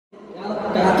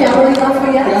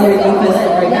outfit yet? Yeah, we can fit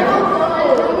it right now.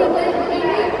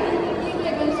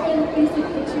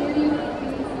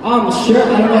 Sure. I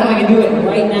don't know if I can do it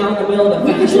right now in the middle of a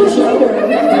fashion show.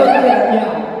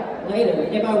 Yeah, later.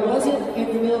 If I wasn't in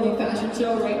the middle of a fashion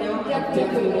show right now, I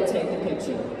definitely would take the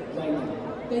picture right now.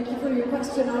 Thank you for your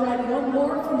question. All right, one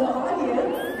more from the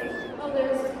audience. Oh,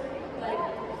 there's like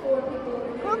 4 people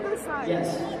over here. On this side.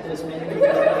 Yes, there's many people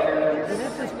there.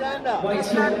 White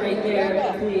shirt right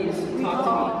there. Please talk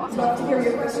to me. I'd love to hear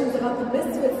your questions about the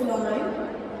Misfits line.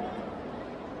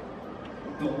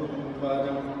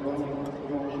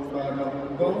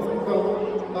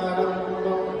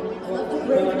 I love to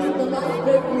bring in the last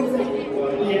big music.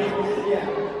 Yeah.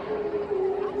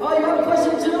 Oh, you have a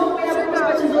question too? We have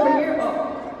questions over here.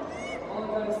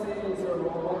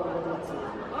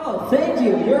 Oh, thank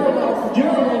you. You're a role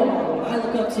model. I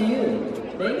look up to you.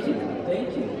 Thank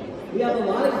you. We have a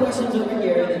lot of questions over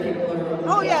here that people are.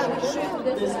 Oh yeah.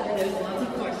 There's lots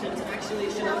of questions. Actually,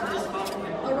 should I just hop in?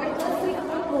 All right, let's take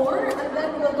one more, and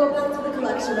then we'll go back to the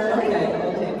collection. All right?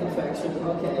 Okay, perfection.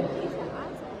 Okay.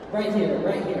 Right here.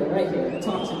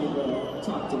 Talk to me, bro.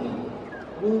 Talk to me.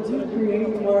 Will you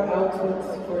create more outfits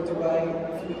for Dubai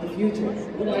in the future?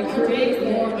 Will I create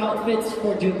more outfits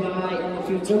for Dubai in the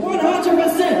future?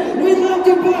 100%! We love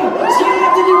Dubai! Shout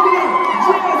out to Dubai!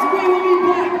 Yes, we will be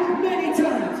back many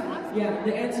times! Yeah,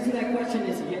 the answer to that question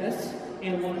is yes,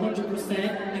 and 100%,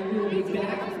 and we will be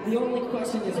back. The only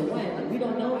question is when. We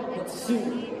don't know, but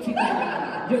soon. Keep that in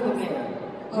mind. You're the man.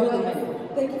 You're the man.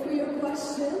 Thank you for your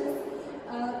questions.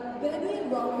 Benny and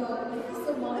Rocco, thank you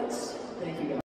so much. Thank you, guys.